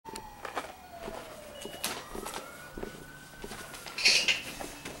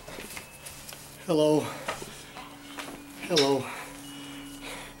Hello. Hello.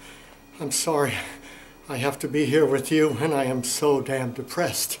 I'm sorry I have to be here with you, and I am so damn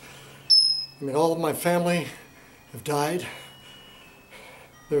depressed. I mean, all of my family have died.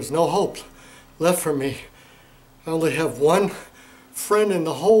 There's no hope left for me. I only have one friend in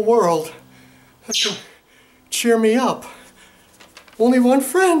the whole world that can cheer me up. Only one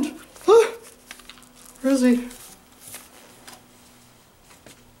friend. Huh? Where is he?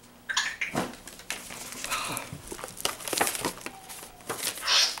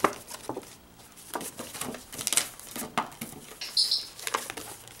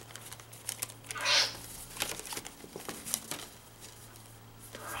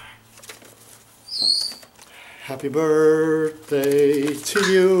 Happy birthday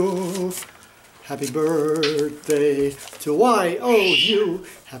to you. Happy birthday to Y-O-U.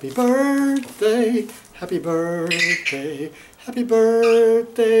 Happy birthday, happy birthday, happy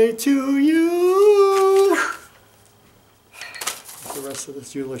birthday to you. That's the rest of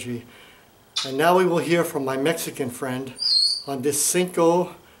this eulogy. And now we will hear from my Mexican friend on this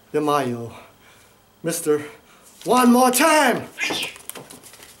Cinco de Mayo. Mr. One more time!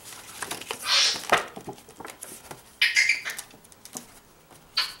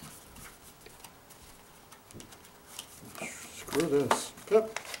 Screw this.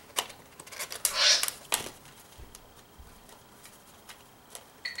 Yep.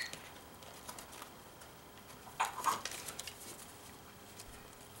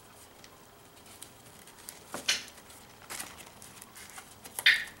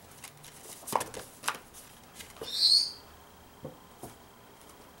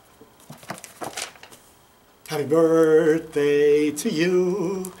 Happy birthday to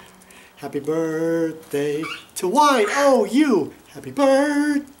you. Happy birthday to Y-O-U. Happy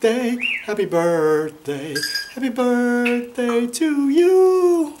birthday, happy birthday, happy birthday to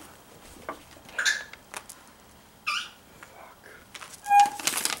you.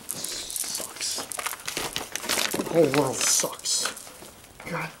 Sucks. The whole world sucks.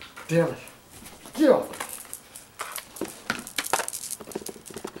 God damn it. Get off.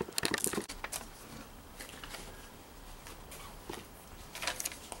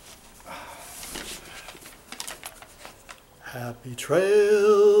 Happy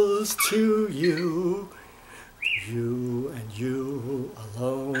trails to you, you and you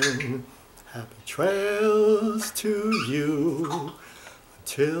alone. Happy trails to you,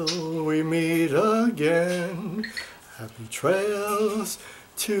 until we meet again. Happy trails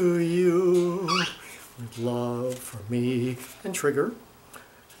to you, with love for me and Trigger.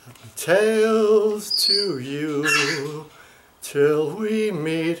 Happy tales to you, till we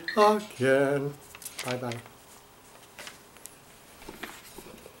meet again. Bye-bye.